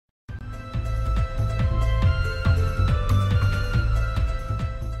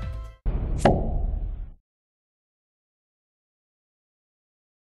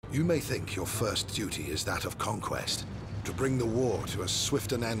You may think your first duty is that of conquest, to bring the war to as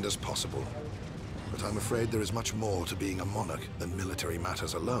swift an end as possible. But I'm afraid there is much more to being a monarch than military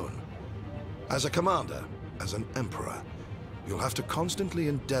matters alone. As a commander, as an emperor, you'll have to constantly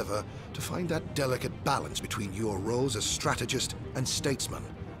endeavor to find that delicate balance between your roles as strategist and statesman,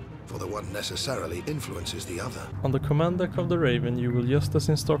 for the one necessarily influences the other. On the command deck of the Raven, you will, just as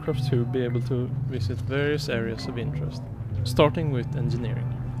in Starcraft 2, be able to visit various areas of interest, starting with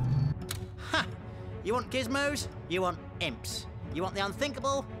engineering. Ha! You want gizmos? You want imps. You want the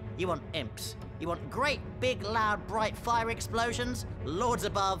unthinkable? You want imps. You want great, big, loud, bright fire explosions? Lords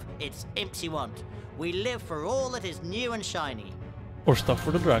above, it's imps you want. We live for all that is new and shiny. Or stuff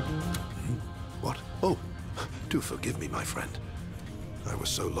for the dragon. What? Oh, do forgive me, my friend. I was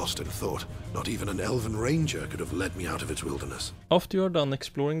so lost in thought, not even an elven ranger could have led me out of its wilderness. After you are done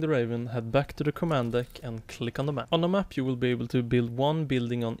exploring the Raven, head back to the command deck and click on the map. On the map you will be able to build one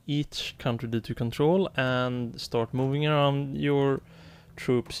building on each country that you control and start moving around your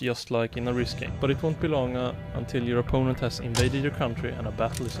troops just like in a risk game. But it won't be long until your opponent has invaded your country and a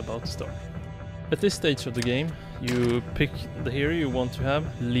battle is about to start. At this stage of the game, you pick the hero you want to have,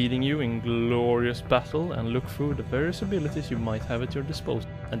 leading you in glorious battle, and look through the various abilities you might have at your disposal.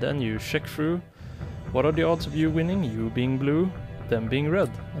 And then you check through what are the odds of you winning, you being blue, them being red,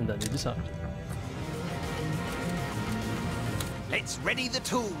 and then you decide. Let's ready the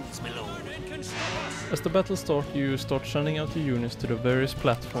tools, my lord. As the battle starts, you start sending out your units to the various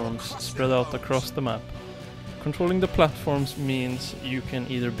platforms spread out across the map. Controlling the platforms means you can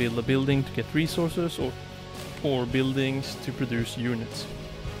either build a building to get resources or buildings to produce units.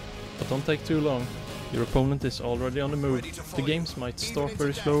 But don't take too long, your opponent is already on the move. The games might start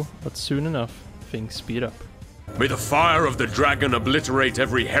very slow, but soon enough things speed up. May the fire of the dragon obliterate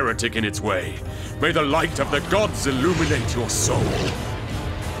every heretic in its way. May the light of the gods illuminate your soul.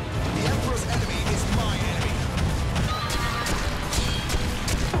 The Emperor's enemy is my enemy.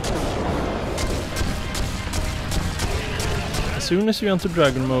 As soon as you enter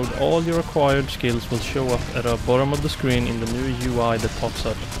Dragon mode, all your acquired skills will show up at the bottom of the screen in the new UI that pops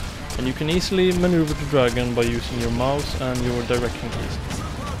up. And you can easily maneuver the dragon by using your mouse and your direction keys.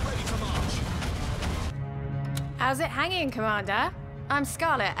 How's it hanging, Commander? I'm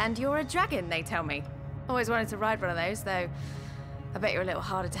Scarlet, and you're a dragon, they tell me. Always wanted to ride one of those, though I bet you're a little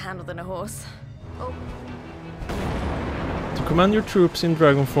harder to handle than a horse. Oh. To command your troops in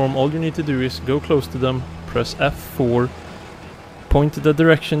dragon form, all you need to do is go close to them, press F4, point to the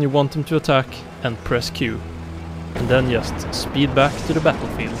direction you want them to attack, and press Q. And then just speed back to the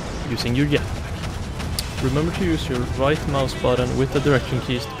battlefield using your jetpack. Remember to use your right mouse button with the direction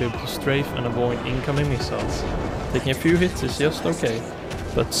keys to be able to strafe and avoid incoming missiles. Taking a few hits is just okay,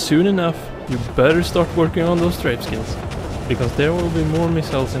 but soon enough you better start working on those strafe skills, because there will be more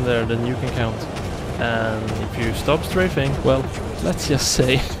missiles in there than you can count. And if you stop strafing, well, let's just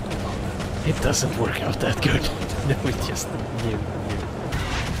say it doesn't work out that good. No, it's just new.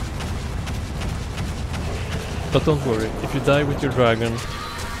 But don't worry, if you die with your dragon,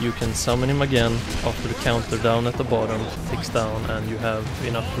 you can summon him again after the counter down at the bottom ticks down and you have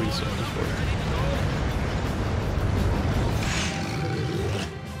enough resources for it.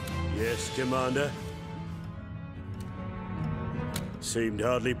 Yes, Commander? Seemed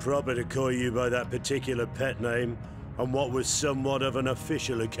hardly proper to call you by that particular pet name on what was somewhat of an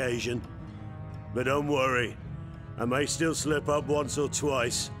official occasion. But don't worry, I may still slip up once or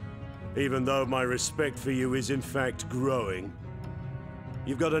twice, even though my respect for you is in fact growing.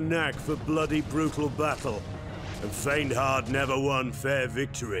 You've got a knack for bloody brutal battle, and faint heart never won fair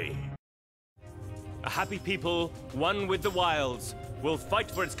victory. A happy people, one with the wilds, will fight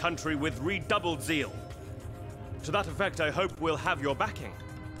for its country with redoubled zeal. To that effect, I hope we'll have your backing.